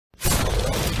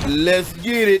Let's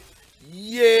get it.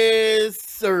 Yes,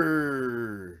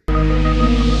 sir.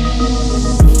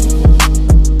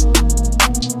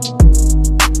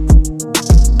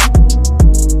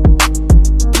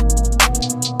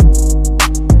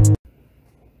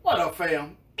 What up,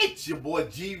 fam? It's your boy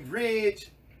G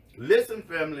Ridge. Listen,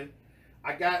 family,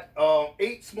 I got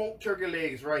 8 smoked turkey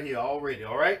legs right here already.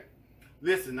 All right.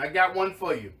 Listen, I got one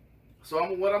for you.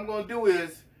 So what I'm gonna do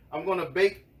is I'm gonna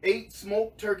bake 8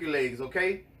 smoked turkey legs.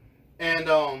 Okay. And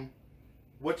I'm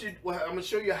gonna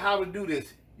show you how to do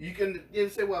this. You can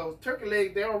say, well, turkey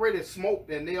legs, they're already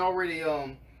smoked and they already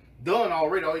done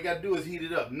already. All you gotta do is heat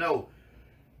it up. No,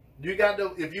 you got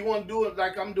to, if you want to do it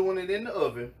like I'm doing it in the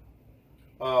oven,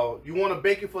 you want to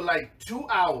bake it for like 2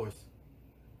 hours,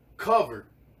 covered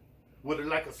with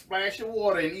like a splash of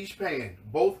water in each pan,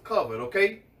 both covered.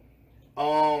 Okay.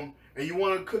 And you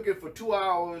want to cook it for 2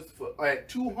 hours at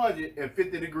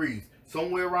 250 degrees,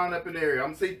 somewhere around up in the area.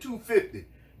 I'm gonna say 250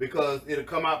 because it'll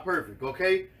come out perfect.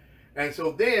 Okay. And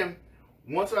so then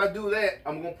once I do that,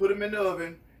 I'm gonna put them in the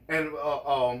oven, and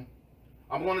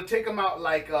I'm gonna take them out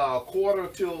like a quarter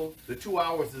till the 2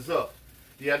 hours is up.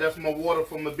 Yeah, that's my water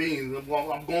from the beans.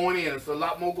 I'm going in. It's a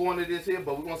lot more going to this here,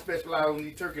 but we're gonna specialize on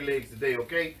these turkey legs today.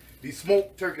 Okay, these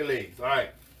smoked turkey legs. All right,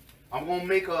 I'm gonna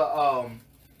make a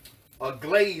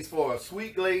glaze for a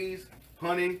sweet glaze,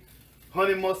 honey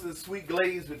mustard sweet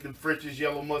glaze with the French's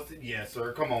yellow mustard. Yes,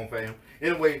 sir. Come on, fam.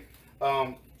 Anyway,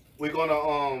 we're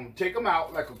gonna take them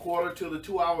out like a quarter till the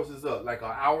 2 hours is up, like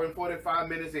an hour and 45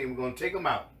 minutes in. We're gonna take them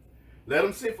out, let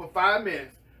them sit for 5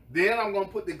 minutes. Then I'm gonna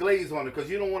put the glaze on it, because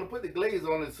you don't want to put the glaze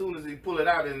on it as soon as you pull it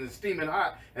out and it's steaming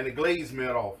hot and the glaze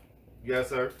melt off. Yes,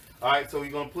 sir. All right, so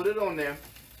you're gonna put it on there,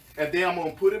 and then I'm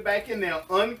gonna put it back in there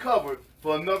uncovered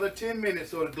for another 10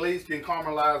 minutes so the glaze can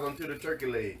caramelize onto the turkey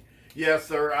leg. Yes,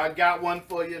 sir. I got one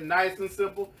for you. Nice and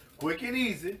simple, quick and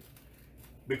easy,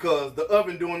 because the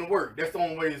oven doing the work. That's the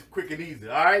only way it's quick and easy.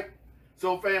 All right.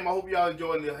 So, fam, I hope y'all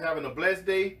enjoying it, having a blessed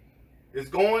day. It's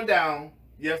going down.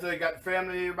 Yes, sir. Got the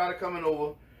family, everybody coming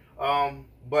over.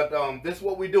 This is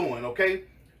what we're doing. Okay.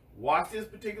 Watch this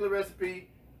particular recipe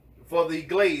for the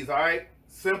glaze. All right.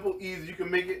 Simple, easy. You can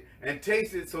make it and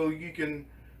taste it so you can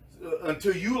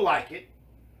until you like it,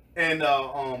 and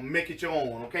make it your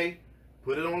own. Okay.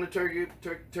 Put it on the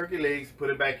turkey legs, put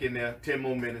it back in there 10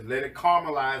 more minutes, let it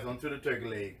caramelize onto the turkey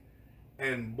leg,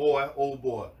 and boy, oh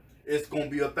boy, it's gonna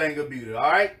be a thing of beauty.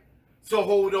 All right, so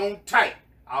hold on tight.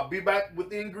 I'll be back with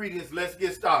the ingredients. Let's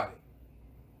get started.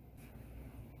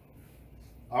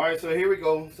 All right, so here we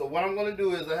go. So what I'm gonna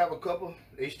do is I have a cup of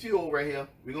H2O right here.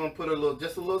 We're gonna put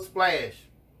just a little splash.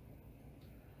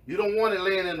 You don't want it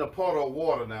laying in a pot of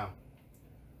water now.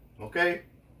 Okay,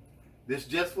 this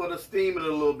just for the steaming a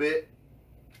little bit,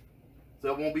 so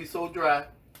it won't be so dry.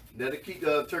 That'll keep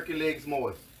the turkey legs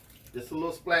moist. Just a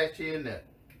little splash here and there.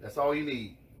 That's all you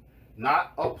need.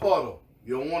 Not a puddle.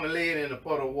 You don't want to lay it in a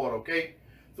puddle of water, okay?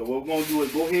 So what we're going to do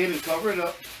is go ahead and cover it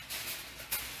up.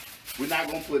 We're not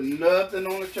going to put nothing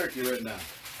on the turkey right now.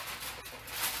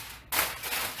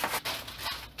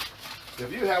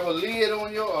 If you have a lid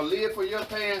on a lid for your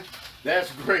pan,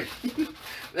 that's great.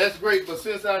 That's great, but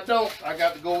since I don't, I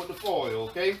got to go with the foil,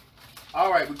 okay? All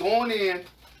right, we're going in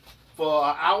for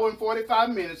an hour and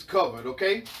 45 minutes covered,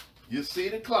 okay? You see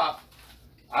the clock.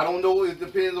 I don't know, it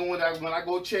depends on when I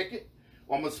go check it.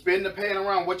 I'm gonna spin the pan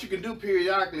around. What you can do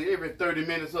periodically, every 30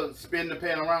 minutes, spin the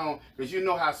pan around, because you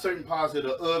know how certain parts of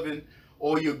the oven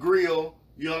or your grill,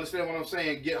 you understand what I'm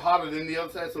saying, get hotter than the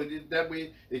other side, so that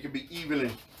way it can be evenly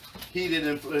heated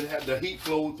and have the heat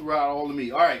flow throughout all the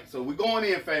meat. All right, so we're going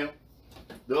in, fam.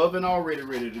 The oven already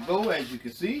ready to go, as you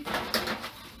can see.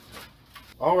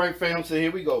 All right, fam, so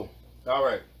here we go. All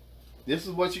right, this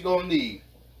is what you're gonna need.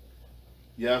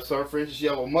 Yes, sir. French's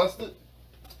yellow mustard.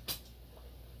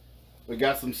 We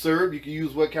got some syrup. You can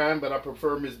use what kind, but I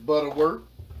prefer Miss Butterworth.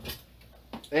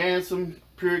 And some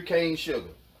pure cane sugar.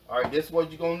 All right, this is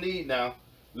what you're gonna need now.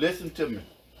 Listen to me.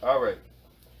 All right,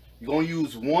 you're gonna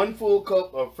use 1 full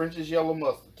cup of French's yellow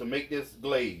mustard to make this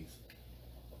glaze.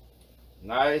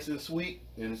 Nice and sweet,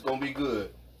 and it's gonna be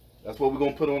good. That's what we're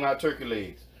gonna put on our turkey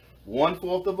legs.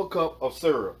 1/4 of a cup of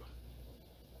syrup.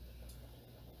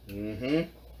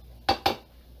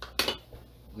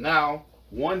 Now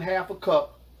 1/2 a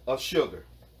cup of sugar.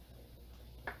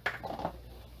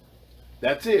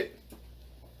 That's it.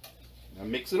 Now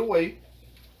mix it away.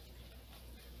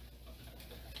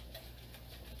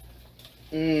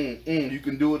 You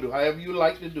can do it however you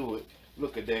like to do it.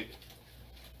 Look at that.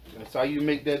 That's how you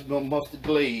make that mustard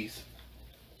glaze.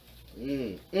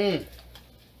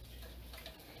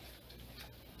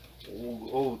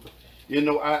 Oh, you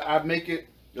know, I make it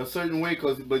a certain way,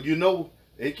 but you know,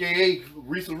 aka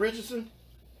Risa Richardson.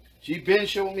 She been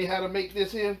showing me how to make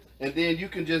this here, and then you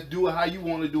can just do it how you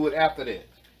want to do it after that.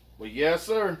 But yes,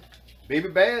 sir, baby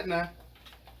bad now,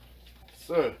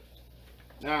 sir.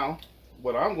 Now,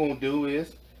 what I'm gonna do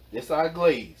is this I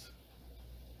glaze.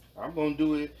 I'm gonna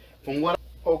do it from what.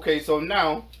 Okay, so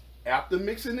now after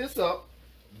mixing this up,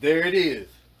 there it is.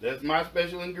 That's my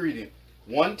special ingredient.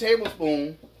 1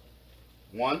 tablespoon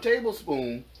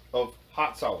of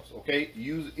hot sauce. Okay,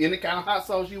 use any kind of hot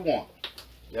sauce you want.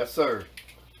 Yes, sir.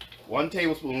 1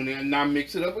 tablespoon, and now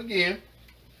mix it up again.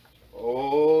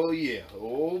 Oh yeah,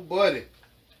 oh buddy.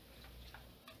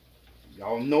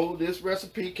 Y'all know this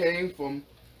recipe came from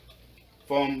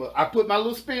I put my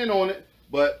little spin on it,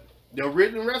 but the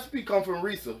original recipe come from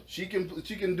Risa. She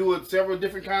can do it several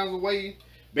different kinds of ways.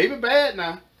 Baby bad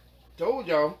now. Told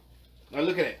y'all. Now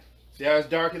look at that. See how it's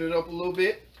darkening it up a little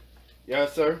bit?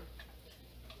 Yes, sir.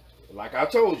 Like I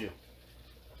told you.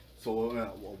 So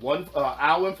 1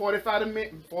 hour and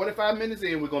 45 minutes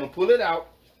in, we're gonna pull it out.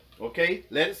 Okay,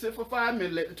 let it sit for 5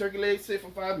 minutes. Let the turkey legs sit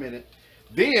for 5 minutes.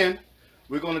 Then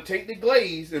we're gonna take the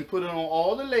glaze and put it on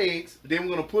all the legs. Then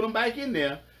we're gonna put them back in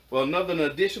there for an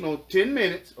additional 10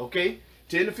 minutes. Okay,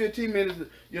 10 to 15 minutes.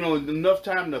 You know, enough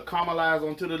time to caramelize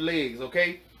onto the legs.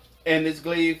 Okay, and it's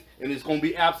glazed, and it's gonna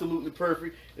be absolutely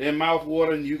perfect and mouth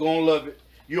watering. You're gonna love it.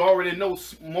 You already know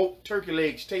smoked turkey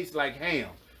legs taste like ham,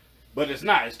 but it's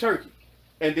not. It's turkey.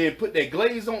 And then put that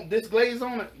glaze on, this glaze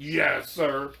on it. Yes,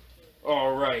 sir.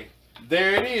 All right.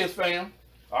 There it is, fam.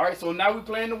 All right. So now we're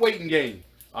playing the waiting game.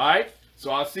 All right. So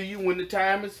I'll see you when the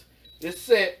time is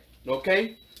set.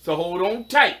 Okay. So hold on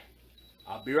tight.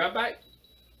 I'll be right back.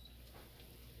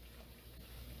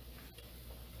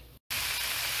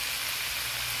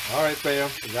 All right, fam.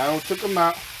 I done took them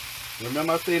out.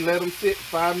 Remember I said let them sit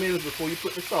 5 minutes before you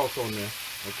put the sauce on there.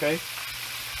 Okay.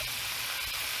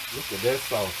 Look at that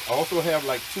sauce. I also have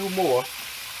like 2 more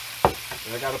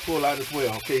that I got to pull out as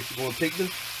well. Okay, so you're going to take the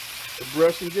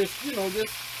brush and just, you know,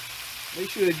 just make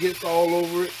sure it gets all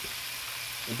over it.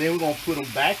 And then we're going to put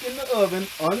them back in the oven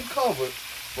uncovered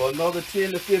for another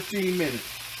 10 to 15 minutes.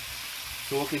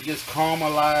 So it can just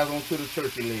caramelize onto the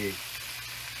turkey legs.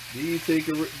 These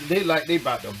they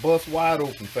about to bust wide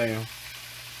open, fam.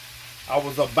 I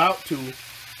was about to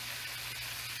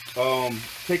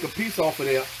take a piece off of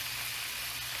there,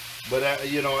 but I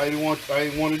didn't want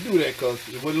to do that because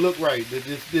it wouldn't look right.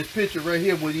 This picture right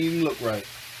here wouldn't even look right.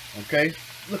 Okay,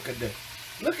 look at that.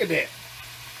 Look at that.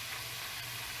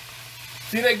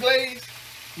 See that glaze?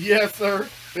 Yes, sir.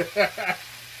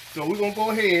 So we're gonna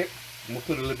go ahead. I'm gonna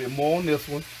put a little bit more on this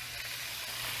one.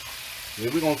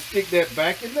 Then we're gonna stick that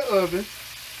back in the oven.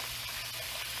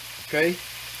 Okay.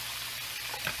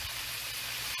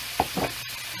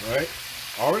 All right.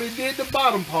 Already did the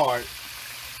bottom part.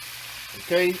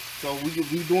 Okay. So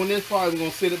we doing this part. We're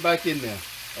gonna sit it back in there.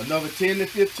 Another 10 to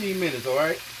 15 minutes. All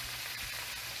right.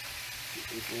 Get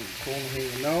this on the corner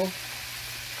here now.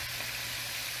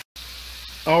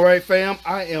 All right, fam.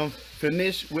 I am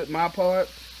finished with my part.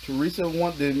 Teresa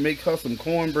wanted to make her some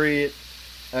cornbread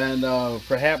and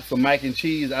perhaps some mac and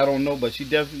cheese. I don't know, but she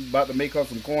definitely about to make her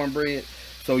some cornbread.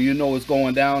 So you know it's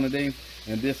going down today.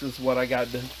 And this is what I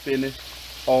got to finish.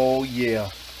 Oh yeah,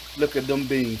 look at them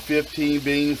beans. 15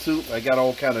 bean soup. I got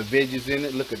all kind of veggies in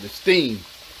it. Look at the steam.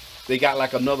 They got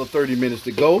like another 30 minutes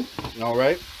to go. All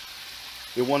right.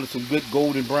 They wanted some good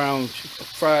golden brown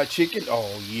fried chicken. Oh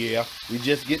yeah, we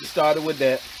just getting started with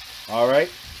that. All right.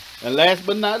 And last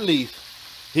but not least,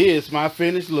 here's my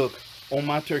finished look on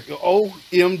my turkey.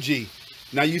 OMG.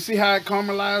 Now you see how it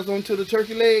caramelized onto the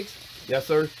turkey legs? Yes,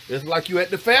 sir. It's like you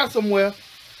at the fair somewhere.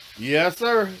 Yes,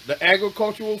 sir. The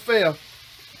agricultural fair.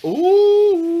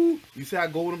 Ooh. You see how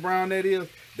golden brown that is?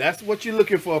 That's what you're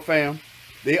looking for, fam.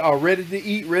 They are ready to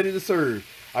eat, ready to serve.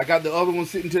 I got the other one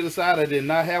sitting to the side. I did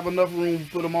not have enough room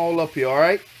to put them all up here, all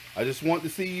right? I just want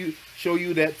to show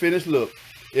you that finished look.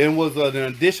 It was an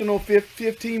additional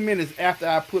 15 minutes after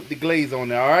I put the glaze on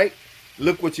there, all right?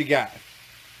 Look what you got.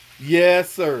 Yes,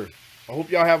 sir. I hope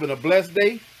y'all having a blessed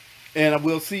day, and I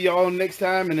will see y'all next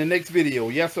time in the next video.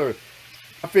 Yes, sir.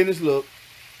 I finished look,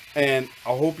 and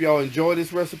I hope y'all enjoy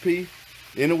this recipe.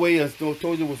 Anyway, as I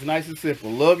told you, it was nice and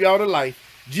simple. Love y'all to life.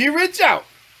 G Rich out.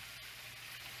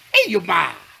 In Yo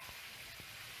Mouf.